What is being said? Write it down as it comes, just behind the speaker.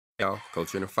Y'all,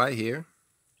 Culture in a Fight here,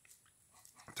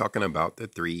 talking about the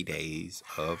 3 days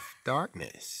of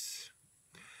darkness.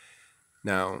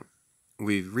 Now,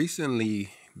 we've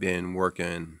recently been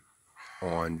working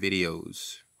on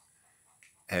videos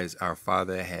as our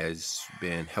Father has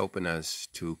been helping us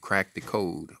to crack the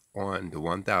code on the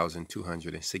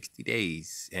 1,260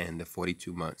 days and the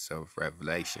 42 months of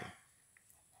Revelation.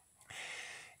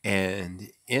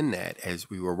 And in that, as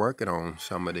we were working on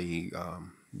some of the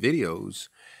videos,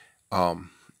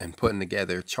 and putting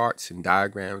together charts and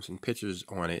diagrams and pictures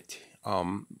on it,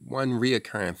 one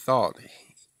reoccurring thought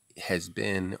has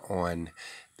been on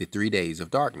the 3 days of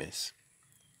darkness.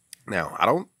 Now,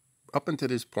 up until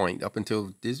this point, up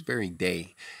until this very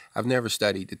day, I've never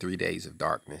studied the 3 days of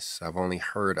darkness. I've only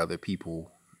heard other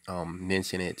people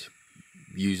mention it,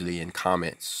 usually in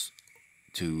comments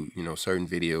to, certain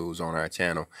videos on our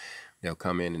channel. They'll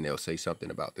come in and they'll say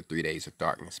something about the 3 days of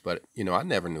darkness, but, I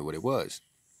never knew what it was.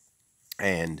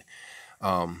 And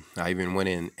I even went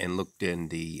in and looked in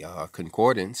the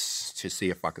concordance to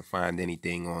see if I could find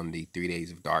anything on the 3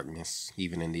 days of darkness.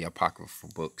 Even in the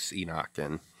apocryphal books, Enoch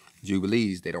and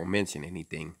Jubilees, they don't mention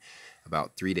anything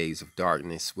about 3 days of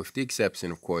darkness, with the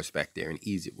exception, of course, back there in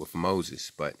Egypt with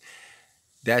Moses. But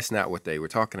that's not what they were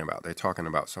talking about. They're talking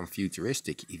about some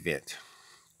futuristic event.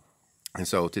 And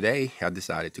so today I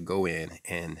decided to go in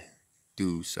and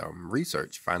do some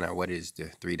research, find out what is the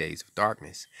 3 days of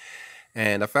darkness.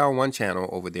 And I found one channel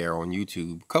over there on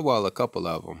YouTube, a couple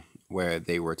of them, where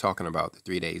they were talking about the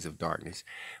 3 days of darkness,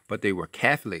 but they were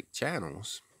Catholic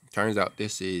channels. Turns out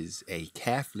this is a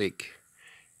Catholic,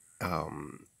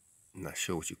 I'm not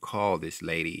sure what you call this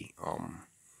lady,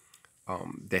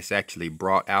 that's actually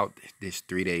brought out this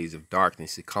 3 days of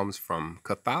darkness. It comes from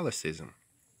Catholicism.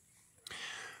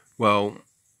 Well,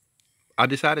 I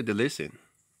decided to listen,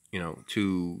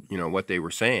 to, what they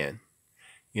were saying,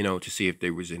 to see if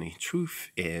there was any truth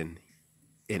in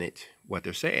it, what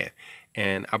they're saying.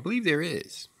 And I believe there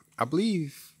is. I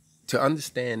believe to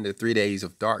understand the 3 days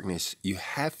of darkness, you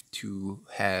have to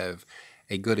have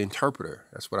a good interpreter.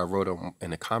 That's what I wrote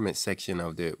in the comment section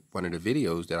of one of the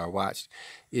videos that I watched.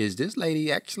 Is this lady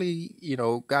actually,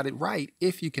 got it right?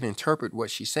 If you can interpret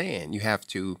what she's saying, you have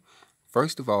to,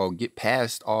 first of all, get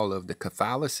past all of the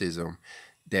Catholicism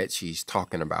that she's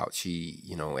talking about. She,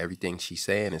 everything she's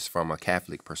saying is from a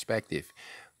Catholic perspective.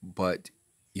 But,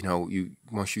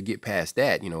 once you get past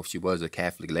that, if she was a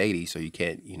Catholic lady, so you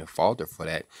can't, fault her for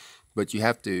that. But you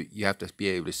have to be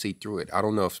able to see through it. I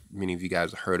don't know if many of you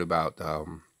guys have heard about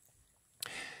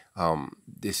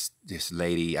this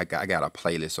lady. I got a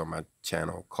playlist on my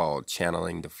channel called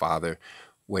Channeling the Father,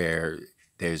 where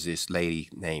there's this lady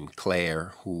named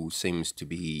Claire who seems to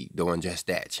be doing just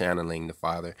that, channeling the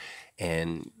Father.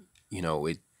 And,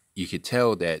 you could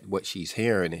tell that what she's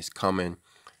hearing is coming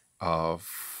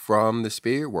from the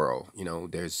spirit world.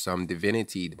 There's some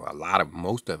divinity,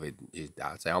 most of it is,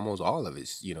 I'd say almost all of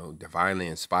it's, divinely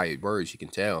inspired words. You can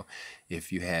tell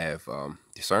if you have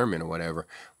discernment or whatever.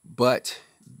 But,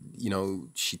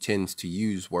 she tends to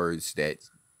use words that,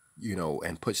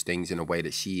 and puts things in a way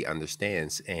that she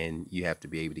understands, and you have to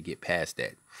be able to get past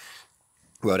that.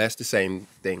 Well, that's the same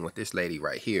thing with this lady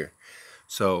right here.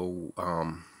 So,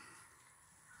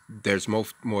 there's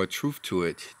more truth to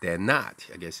it than not,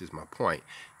 I guess is my point.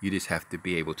 You just have to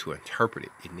be able to interpret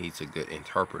it. It needs a good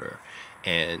interpreter.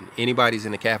 And anybody's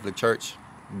in the Catholic Church,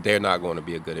 they're not going to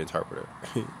be a good interpreter.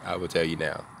 I will tell you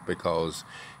now, because,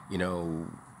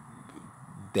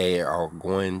 they are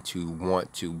going to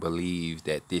want to believe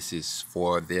that this is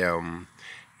for them.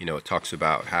 It talks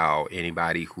about how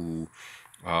anybody who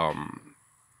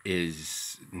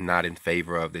is not in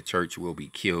favor of the church will be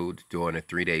killed during the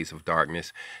 3 days of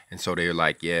darkness. And so they're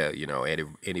like, yeah,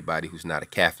 anybody who's not a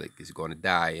Catholic is going to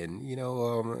die. And,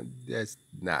 that's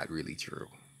not really true.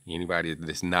 Anybody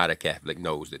that's not a Catholic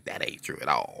knows that ain't true at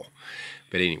all.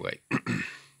 But anyway,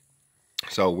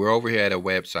 so we're over here at a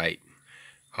website.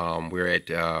 We're at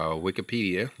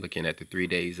Wikipedia, looking at the 3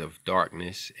 days of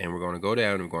darkness. And we're going to go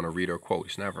down and we're going to read our quote.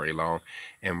 It's not very long.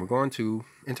 And we're going to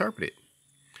interpret it.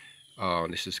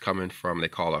 This is coming from, they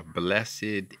call her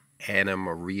Blessed Anna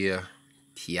Maria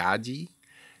Taigi.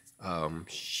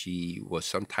 She was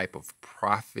some type of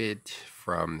prophet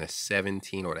from the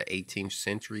 17th or the 18th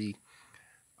century.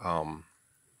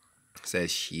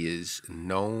 Says she is a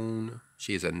known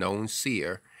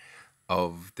seer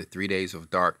of the 3 days of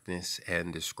darkness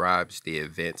and describes the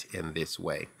event in this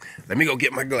way. Let me go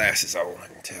get my glasses on. I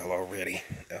can tell already.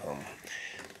 I'm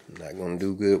not going to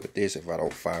do good with this if I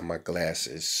don't find my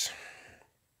glasses.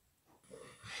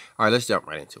 All right, let's jump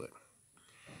right into it.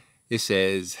 It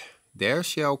says, "There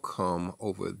shall come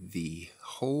over the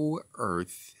whole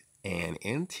earth and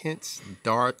intense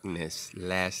darkness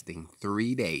lasting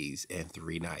 3 days and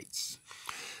 3 nights.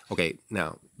 Okay,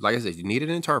 now, like I said, you need an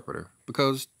interpreter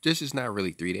because this is not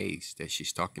really 3 days that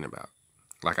she's talking about.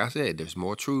 Like I said, there's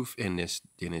more truth in this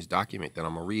document that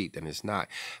I'm gonna read than it's not,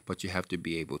 but you have to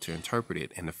be able to interpret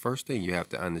it. And the first thing you have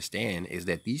to understand is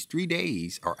that these 3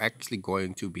 days are actually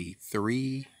going to be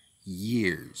 3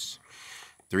 years.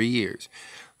 3 years.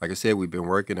 Like I said, we've been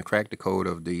working to crack the code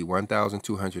of the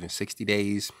 1,260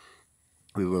 days.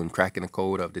 We've been cracking the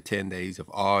code of the 10 days of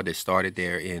awe that started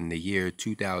there in the year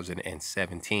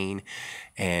 2017,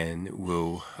 and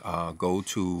we'll go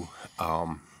to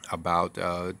about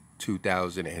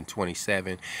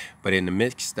 2027. But in the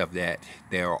midst of that,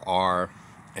 there are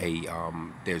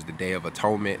there's the Day of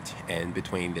Atonement, and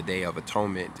between the Day of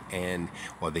Atonement and,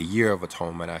 or the Year of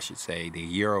Atonement, I should say, the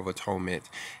Year of Atonement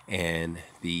and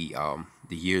the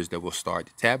years that will start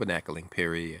the tabernacling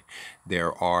period,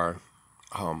 there are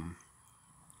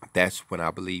that's when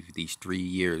I believe these 3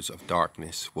 years of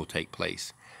darkness will take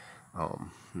place.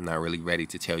 I'm not really ready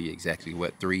to tell you exactly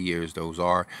what 3 years those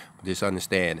are. But just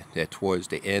understand that towards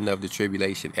the end of the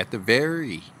tribulation, at the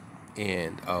very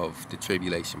end of the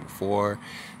tribulation, before,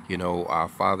 our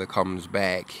Father comes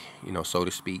back, so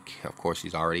to speak. Of course,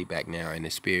 he's already back now in the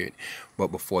spirit.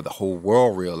 But before the whole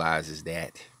world realizes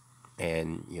that,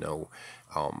 and,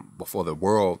 before the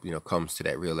world, comes to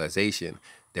that realization,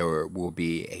 there will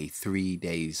be a 3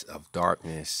 days of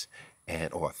darkness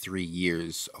or 3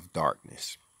 years of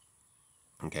darkness.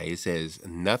 Okay, it says,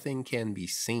 nothing can be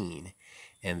seen,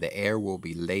 and the air will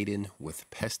be laden with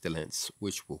pestilence,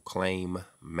 which will claim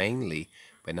mainly,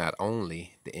 but not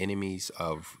only, the enemies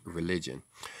of religion.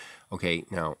 Okay,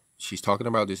 now she's talking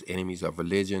about this enemies of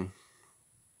religion.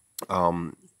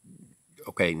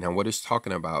 Okay, now what it's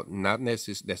talking about, not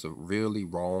necessarily, that's a really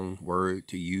wrong word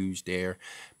to use there.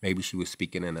 Maybe she was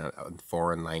speaking in a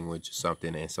foreign language or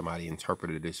something, and somebody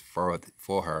interpreted this for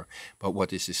her. But what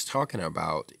this is talking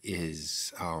about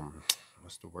is,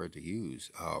 what's the word to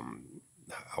use?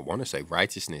 I want to say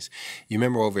righteousness. You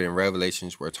remember over in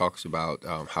Revelations where it talks about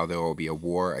how there will be a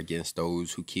war against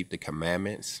those who keep the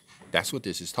commandments. That's what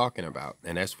this is talking about.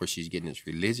 And that's where she's getting this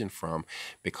religion from,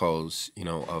 because,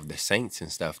 of the saints and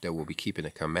stuff that will be keeping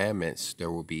the commandments. There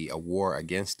will be a war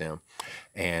against them.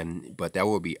 But that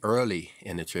will be early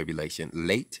in the tribulation.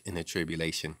 Late in the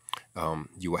tribulation,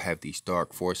 you will have these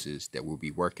dark forces that will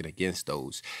be working against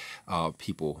those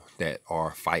people that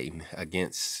are fighting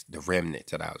against the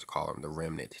remnant, that I was calling them, the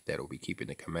remnant that will be keeping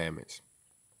the commandments.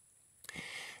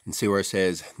 And see where it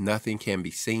says, nothing can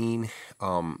be seen.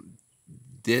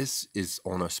 This is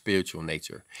on a spiritual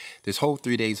nature. This whole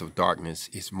 3 days of darkness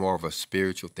is more of a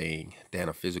spiritual thing than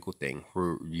a physical thing.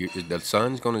 The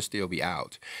sun's going to still be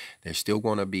out. There's still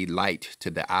going to be light to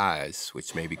the eyes,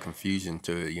 which may be confusion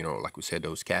to, like we said,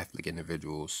 those Catholic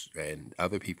individuals and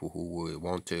other people who would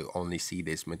want to only see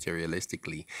this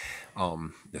materialistically.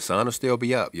 The sun will still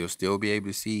be up. You'll still be able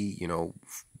to see,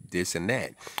 this and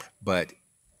that. But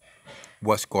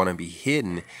what's going to be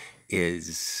hidden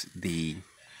is the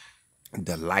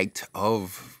light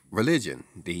of religion.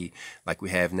 Like we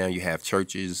have now, you have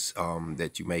churches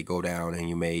that you may go down and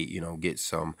you may get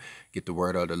the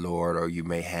word of the Lord, or you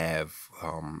may have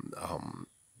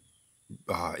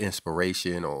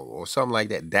inspiration or something like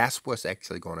that. That's what's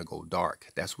actually going to go dark.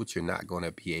 That's what you're not going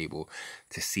to be able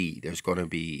to see. There's going to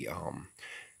be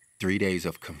 3 days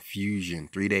of confusion,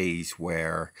 3 days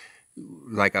where,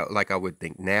 like I would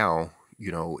think now,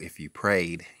 if you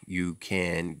prayed, you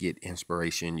can get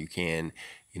inspiration. You can,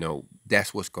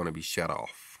 that's what's going to be shut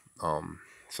off.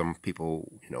 Some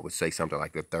people, would say something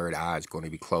like the third eye is going to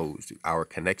be closed. Our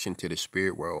connection to the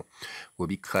spirit world will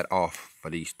be cut off for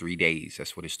these 3 days.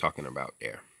 That's what it's talking about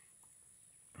there.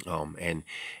 And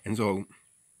so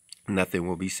nothing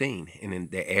will be seen, and then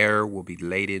the air will be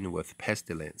laden with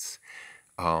pestilence.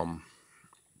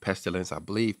 Pestilence, I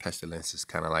believe pestilence is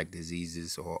kind of like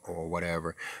diseases or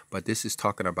whatever, but this is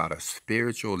talking about a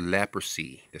spiritual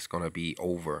leprosy that's going to be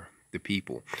over the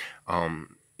people.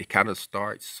 It kind of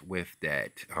starts with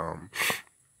that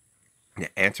the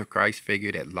Antichrist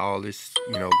figure, that lawless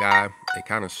guy. It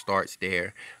kind of starts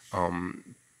there,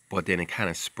 but then it kind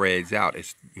of spreads out.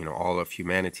 It's all of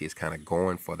humanity is kind of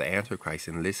going for the Antichrist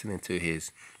and listening to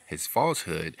his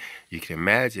falsehood. You can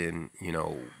imagine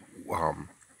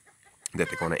that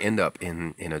they're going to end up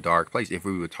in a dark place. If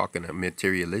we were talking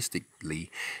materialistically,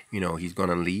 he's going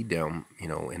to lead them,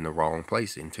 in the wrong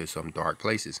place, into some dark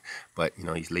places. But,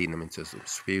 he's leading them into some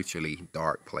spiritually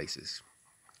dark places.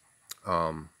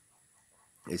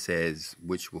 It says,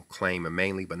 which will claim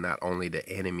mainly, but not only, the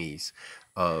enemies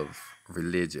of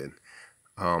religion.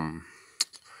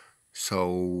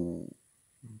 So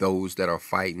those that are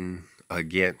fighting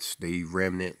against the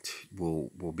remnant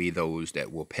will be those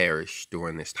that will perish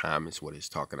during this time, is what it's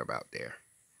talking about there.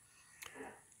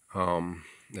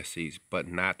 Let's see, but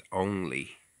not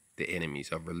only the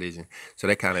enemies of religion. So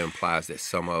that kind of implies that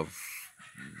some of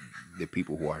the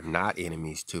people who are not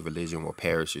enemies to religion will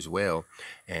perish as well.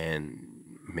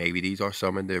 And maybe these are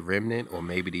some of the remnant, or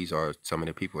maybe these are some of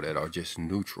the people that are just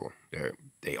neutral.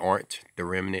 They aren't the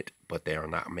remnant, but they are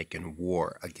not making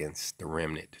war against the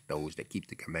remnant. Those that keep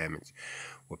the commandments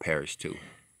will perish too.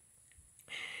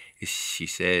 She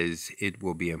says it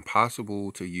will be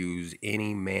impossible to use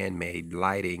any man-made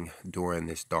lighting during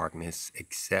this darkness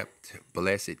except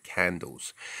blessed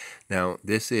candles. Now,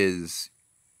 this is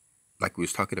like we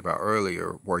was talking about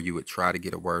earlier, where you would try to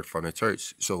get a word from the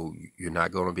church. So you're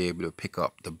not going to be able to pick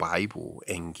up the Bible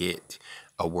and get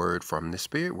a word from the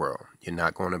spirit world. You're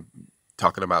not going to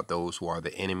talking about those who are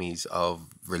the enemies of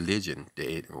religion,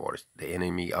 or the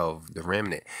enemy of the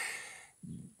remnant.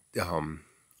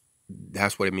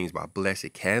 That's what it means by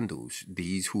blessed candles.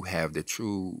 These who have the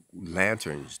true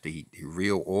lanterns, the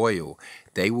real oil,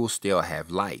 they will still have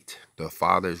light. The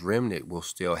Father's remnant will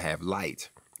still have light.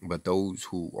 But those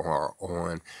who are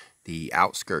on the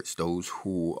outskirts, those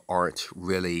who aren't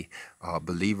really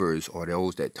believers, or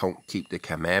those that don't keep the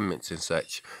commandments and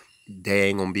such, they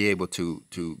ain't gonna be able to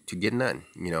get nothing.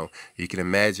 You know, you can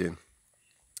imagine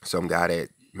some guy that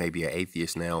maybe an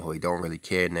atheist now, who he don't really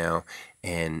care now,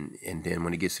 and then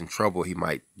when he gets in trouble, he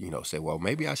might, say, well,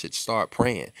 maybe I should start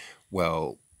praying.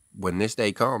 Well, when this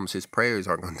day comes, his prayers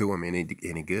aren't going to do him any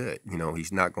good.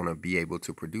 He's not going to be able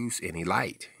to produce any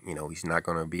light. He's not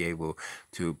going to be able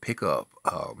to pick up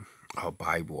a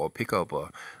Bible, or pick up a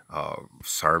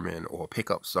sermon, or pick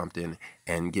up something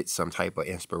and get some type of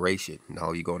inspiration.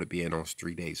 No, you're going to be in those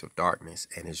 3 days of darkness,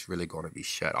 and it's really going to be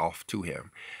shut off to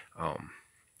him.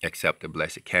 Except the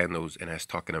blessed candles. And that's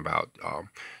talking about,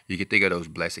 you can think of those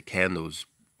blessed candles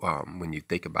when you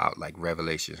think about like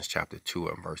Revelations chapter 2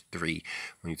 and verse 3,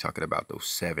 when you're talking about those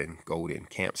 7 golden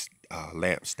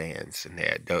lampstands,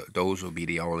 and those will be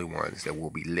the only ones that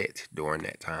will be lit during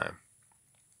that time.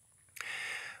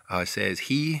 It says,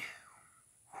 he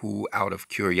who out of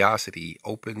curiosity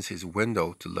opens his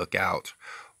window to look out,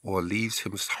 or leaves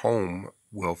his home,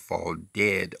 will fall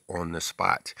dead on the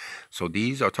spot. So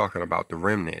these are talking about the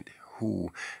remnant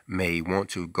who may want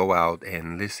to go out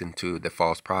and listen to the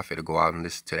false prophet, or go out and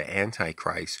listen to the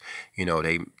Antichrist.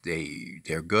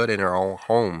 They're good in their own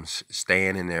homes,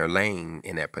 staying in their lane,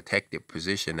 in that protected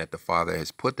position that the Father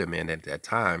has put them in at that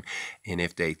time. And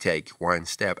if they take one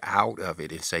step out of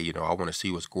it and say, I want to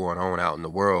see what's going on out in the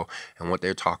world and what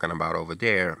they're talking about over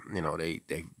there,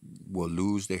 they will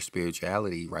lose their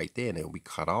spirituality right there. They'll be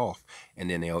cut off, and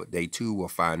then they too will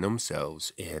find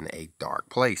themselves in a dark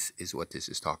place, is what this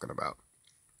is talking about.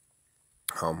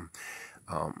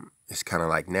 It's kind of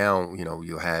like now,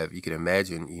 you can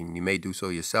imagine, you may do so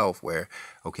yourself, where,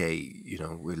 okay,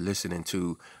 we're listening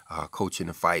to Coach in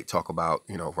the Fight talk about,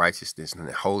 righteousness and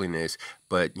holiness,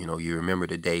 but, you remember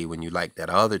the day when you liked that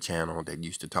other channel that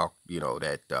used to talk,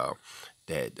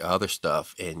 that other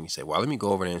stuff, and you say, well, let me go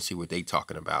over there and see what they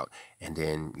talking about, and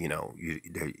then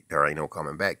there ain't no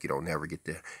coming back. You don't never get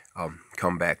to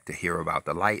come back to hear about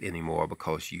the light anymore,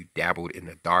 because you dabbled in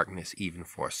the darkness even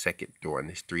for a second during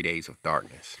this 3 days of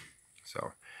darkness.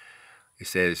 So it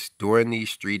says, during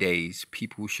these 3 days,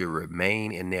 people should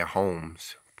remain in their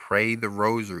homes, pray the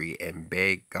Rosary, and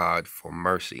beg God for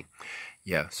mercy.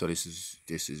 Yeah, so this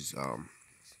is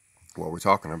what we're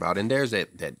talking about. And there's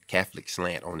that Catholic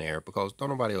slant on there, because don't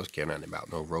nobody else care nothing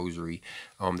about no Rosary.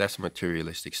 That's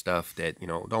materialistic stuff that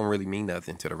don't really mean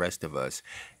nothing to the rest of us.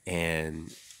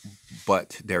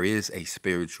 But there is a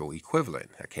spiritual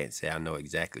equivalent. I can't say I know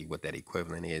exactly what that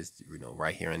equivalent is,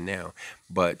 right here and now,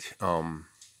 but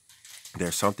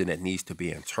there's something that needs to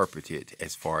be interpreted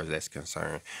as far as that's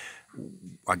concerned.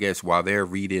 I guess while they're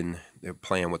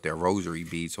playing with their rosary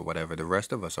beads or whatever, the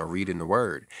rest of us are reading the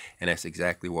word. And that's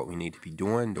exactly what we need to be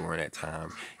doing during that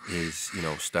time, is,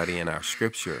 studying our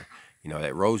scripture.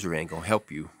 That rosary ain't going to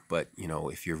help you. But,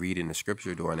 if you're reading the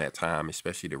scripture during that time,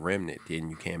 especially the remnant, then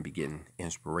you can be getting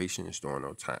inspirations during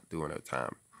that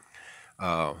time.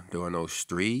 During those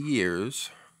 3 years,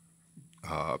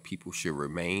 people should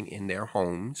remain in their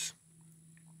homes.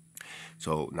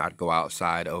 So not go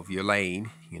outside of your lane.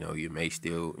 You may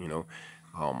still,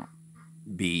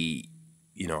 be,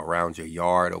 around your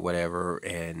yard or whatever,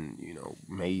 and,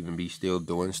 may even be still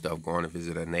doing stuff, going to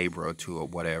visit a neighbor or two or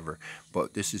whatever.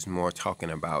 But this is more talking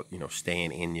about,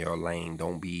 staying in your lane.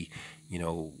 Don't be,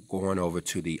 going over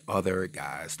to the other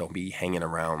guys. Don't be hanging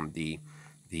around the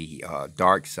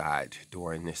dark side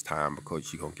during this time,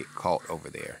 because you're going to get caught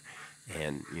over there.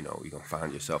 and you're gonna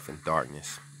find yourself in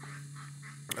darkness.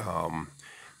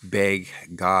 Beg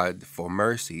God for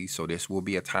mercy. So this will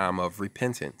be a time of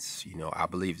repentance. I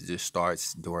believe this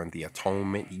starts during the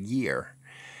atonement year,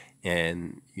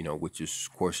 and which is,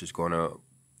 of course, it's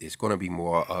gonna be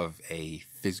more of a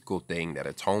physical thing. That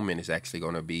atonement is actually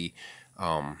gonna be,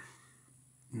 a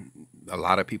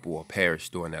lot of people will perish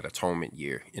during that atonement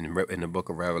year. In the book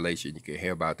of Revelation, you can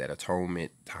hear about that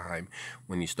atonement time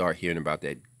when you start hearing about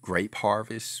that grape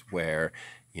harvest, where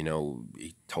he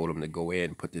told them to go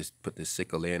in and put the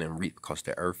sickle in and reap, because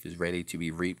the earth is ready to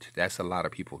be reaped. That's a lot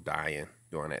of people dying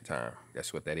during that time.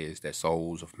 That's what that is. That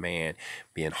souls of man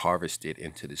being harvested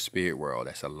into the spirit world.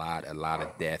 That's a lot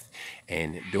of death.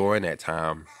 And during that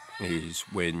time is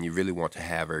when you really want to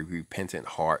have a repentant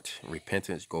heart.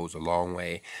 Repentance goes a long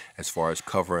way as far as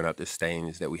covering up the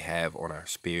stains that we have on our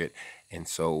spirit. And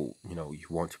so, you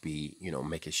want to be,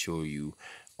 making sure you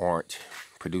aren't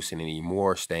producing any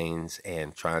more stains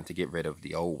and trying to get rid of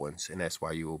the old ones. And that's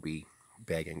why you will be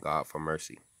begging God for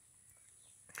mercy.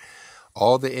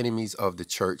 All the enemies of the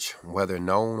church, whether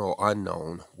known or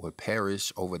unknown, will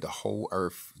perish over the whole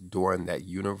earth during that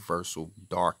universal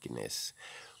darkness,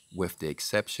 with the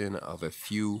exception of a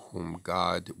few whom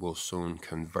God will soon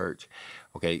convert.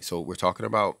 Okay, so we're talking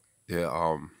about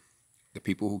the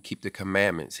people who keep the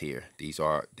commandments here. These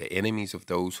are the enemies of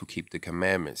those who keep the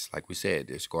commandments. Like we said,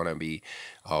 there's going to be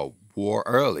war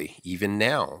early. Even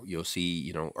now, you'll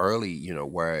see, early,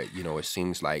 where, it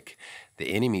seems like the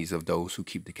enemies of those who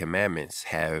keep the commandments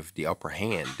have the upper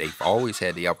hand. They've always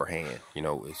had the upper hand.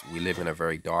 We live in a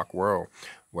very dark world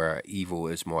where evil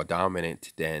is more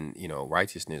dominant than,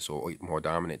 righteousness, or more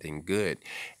dominant than good.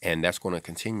 And that's going to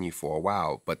continue for a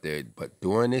while. But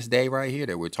during this day right here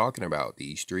that we're talking about,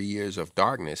 these 3 years of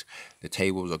darkness, the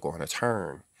tables are going to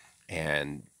turn.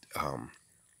 And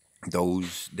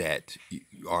those that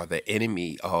are the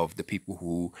enemy of the people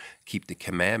who keep the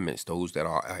commandments, those that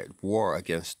are at war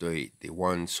against the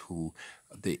ones who,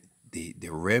 the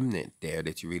remnant there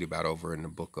that you read about over in the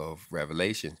book of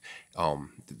Revelation,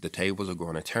 the tables are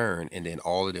going to turn, and then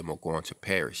all of them are going to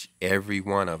perish. Every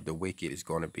one of the wicked is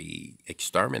going to be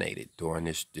exterminated during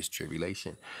this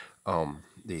tribulation.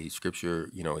 The scripture,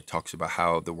 it talks about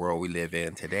how the world we live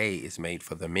in today is made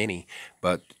for the many,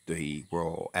 but the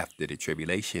world after the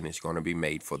tribulation is going to be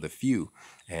made for the few.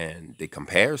 And the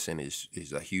comparison is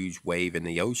a huge wave in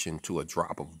the ocean to a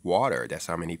drop of water. That's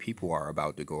how many people are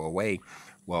about to go away.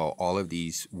 Well, all of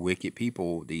these wicked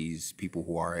people, these people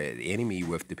who are at enemy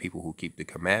with the people who keep the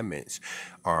commandments,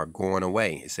 are going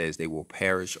away. It says they will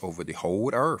perish over the whole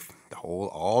earth.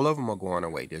 All of them are going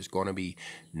away. There's going to be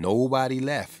nobody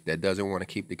left that doesn't want to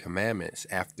keep the commandments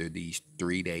after these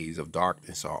 3 days of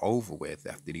darkness are over with,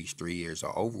 after these 3 years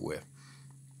are over with.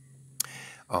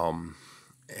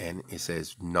 And it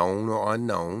says known or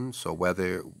unknown. So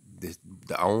whether the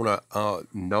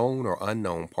known or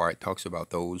unknown part talks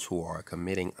about those who are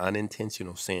committing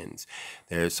unintentional sins.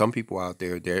 There's some people out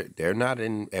there, they're not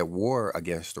at war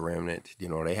against the remnant.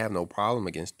 They have no problem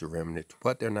against the remnant,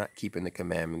 but they're not keeping the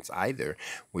commandments either,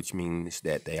 which means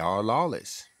that they are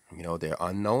lawless. They're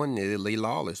unknowingly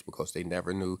lawless because they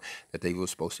never knew that they were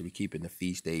supposed to be keeping the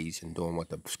feast days and doing what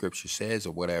the scripture says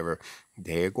or whatever.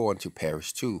 They're going to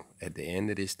perish too. At the end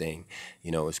of this thing,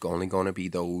 it's only going to be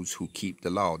those who keep the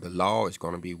law. The law is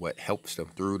going to be what helps them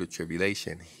through the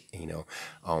tribulation,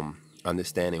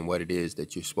 understanding what it is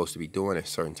that you're supposed to be doing at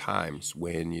certain times,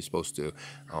 when you're supposed to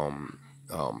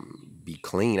be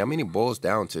clean. I mean, it boils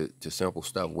down to simple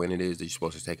stuff. When it is that you're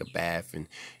supposed to take a bath, and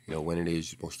when it is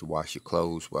you're supposed to wash your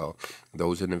clothes. Well,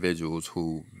 those individuals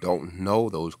who don't know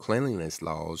those cleanliness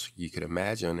laws, you could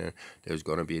imagine there's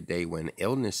going to be a day when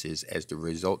illnesses as the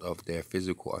result of their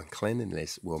physical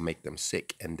uncleanliness will make them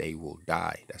sick and they will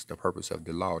die. That's the purpose of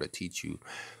the law, to teach you,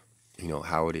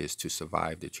 how it is to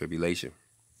survive the tribulation.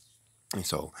 And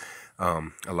so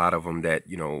a lot of them that,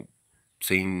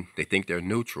 they think they're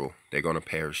neutral, they're going to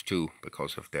perish too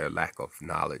because of their lack of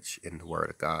knowledge in the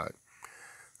Word of God.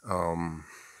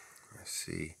 Let's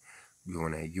see. We're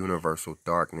in a universal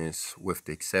darkness, with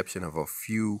the exception of a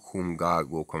few whom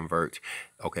God will convert.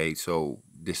 Okay, so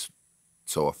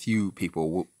a few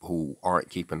people who aren't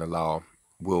keeping the law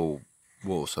will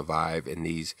survive, and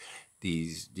these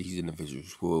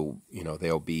individuals will,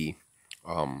 they'll be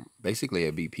basically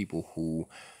it'll be people who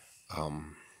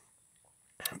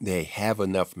they have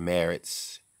enough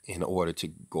merits in order to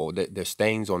go. Their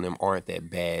stains on them aren't that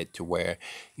bad to where,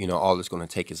 all it's going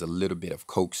to take is a little bit of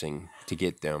coaxing to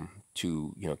get them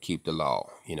to, keep the law,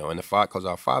 and the Father, because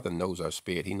our Father knows our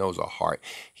spirit, He knows our heart,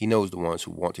 He knows the ones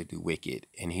who want to do wicked,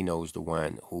 and He knows the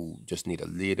one who just need a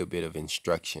little bit of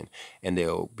instruction, and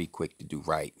they'll be quick to do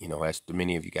right. As the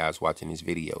many of you guys watching this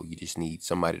video, you just need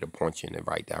somebody to point you in the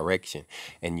right direction,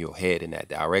 and you'll head in that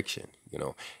direction.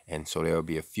 And so there'll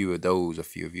be a few of those, a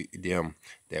few of them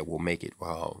that will make it,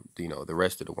 while the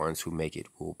rest of the ones who make it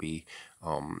will be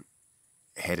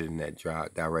headed in that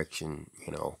direction,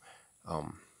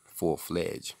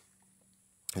 full-fledged.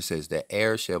 It says the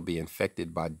air shall be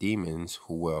infected by demons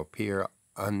who will appear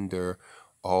under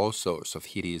all sorts of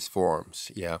hideous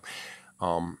forms. Yeah.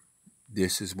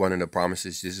 This is one of the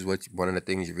promises. This is one of the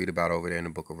things you read about over there in the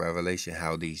book of Revelation,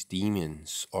 how these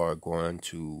demons are going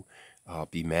to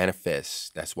be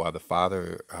manifest. That's why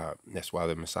that's why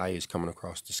the Messiah is coming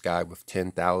across the sky with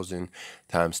 10,000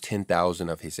 times 10,000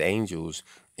 of his angels,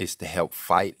 is to help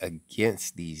fight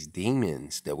against these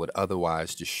demons that would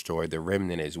otherwise destroy the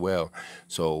remnant as well.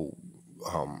 So,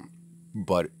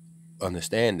 but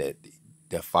understand that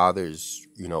the Father's,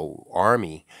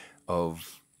 army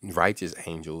of righteous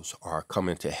angels are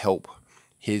coming to help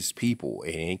his people.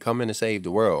 It ain't coming to save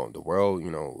the world. The world,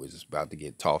 is about to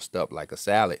get tossed up like a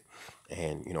salad.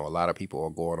 And, a lot of people are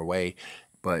going away.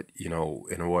 But, in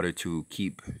order to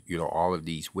keep, all of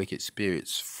these wicked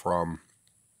spirits from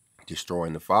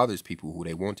destroying the Father's people, who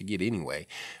they want to get anyway,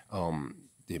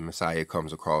 the Messiah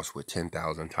comes across with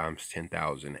 10,000 times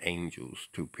 10,000 angels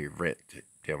to prevent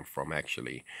them from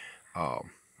actually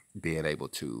being able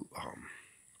to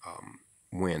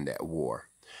win that war.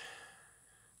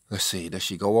 Let's see, does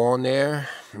she go on there?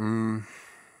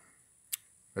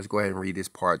 Let's go ahead and read this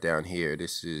part down here.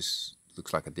 This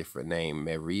looks like a different name.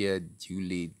 Maria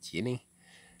Julie Jenny,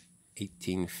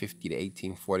 1850 to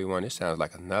 1841. This sounds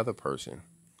like another person.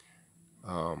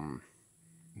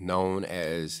 Known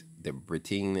as the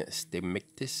Britain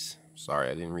Stemictus. Sorry,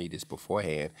 I didn't read this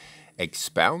beforehand.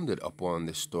 Expounded upon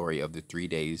the story of the 3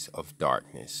 days of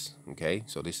darkness. Okay,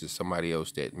 so this is somebody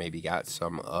else that maybe got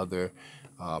some other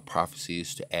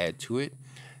prophecies to add to it,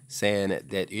 saying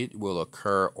that it will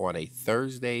occur on a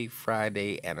Thursday,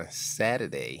 Friday, and a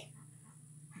Saturday,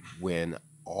 when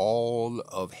all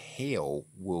of hell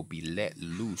will be let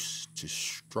loose to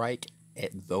strike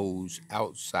at those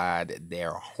outside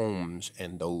their homes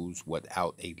and those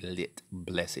without a lit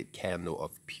blessed candle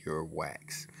of pure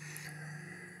wax.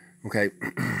 Okay.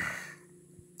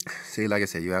 See, like I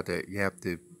said, you have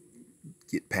to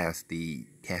get past the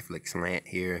Catholic slant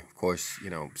here. Of course,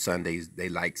 Sundays, they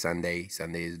like Sunday.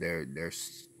 Sunday is their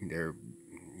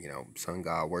sun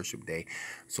god worship day.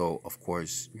 So of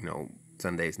course,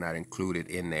 Sunday is not included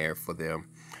in there for them.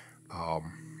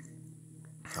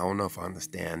 I don't know if I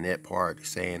understand that part,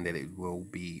 saying that it will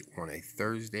be on a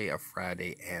Thursday, a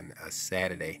Friday, and a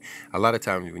Saturday. A lot of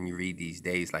times when you read these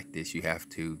days like this, you have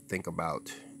to think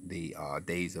about the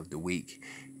days of the week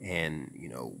and,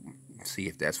 see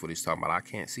if that's what it's talking about. I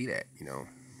can't see that,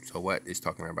 So what it's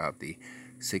talking about, the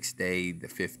 6th day, the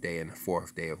 5th day, and the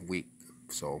 4th day of week.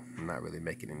 So I'm not really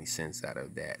making any sense out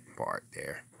of that part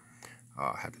there.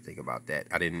 I have to think about that.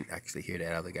 I didn't actually hear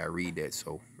that other guy read that,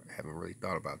 so I haven't really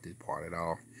thought about this part at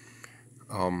all.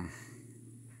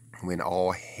 When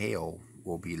all hell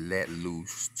will be let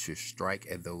loose to strike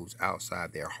at those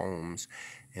outside their homes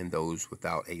and those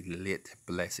without a lit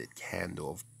blessed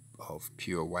candle of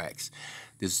pure wax.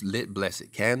 This lit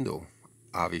blessed candle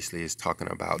obviously is talking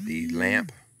about the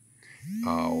lamp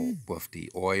with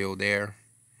the oil there.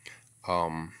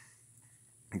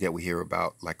 That we hear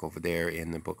about, like over there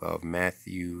in the book of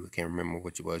Matthew. I can't remember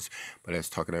which it was, but it's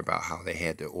talking about how they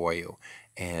had the oil,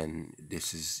 and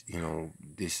this is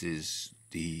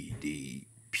the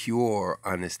pure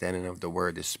understanding of the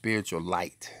word, the spiritual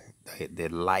light, the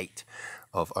light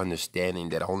of understanding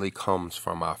that only comes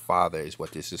from our Father is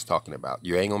what this is talking about.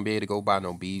 You ain't gonna be able to go buy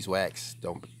no beeswax.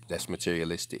 That's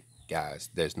materialistic, guys.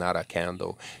 There's not a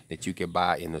candle that you can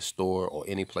buy in the store or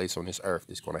any place on this earth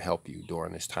that's going to help you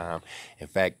during this time. In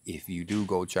fact, if you do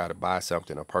go try to buy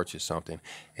something or purchase something,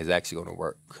 it's actually going to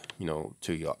work,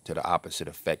 to the opposite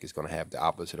effect. It's going to have the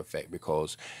opposite effect,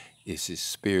 because it's this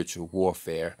spiritual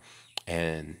warfare,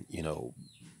 and you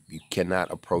cannot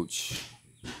approach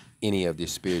any of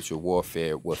this spiritual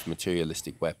warfare with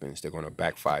materialistic weapons. They're going to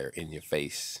backfire in your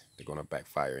face.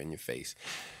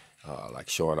 Like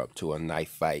showing up to a knife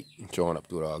fight, showing up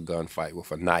to a gunfight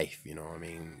with a knife,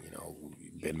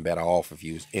 been better off if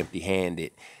you was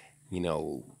empty-handed,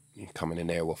 coming in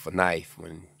there with a knife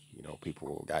when,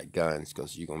 people got guns,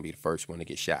 because you're going to be the first one to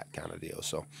get shot, kind of deal.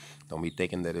 So don't be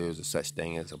thinking that there's a such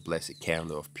thing as a blessed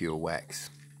candle of pure wax.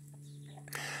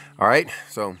 All right,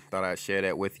 so thought I'd share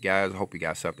that with you guys. I hope you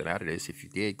got something out of this. If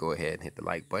you did, go ahead and hit the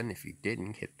like button. If you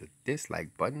didn't, hit the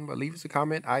dislike button, but leave us a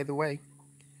comment either way.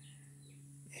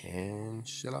 And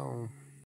shalom.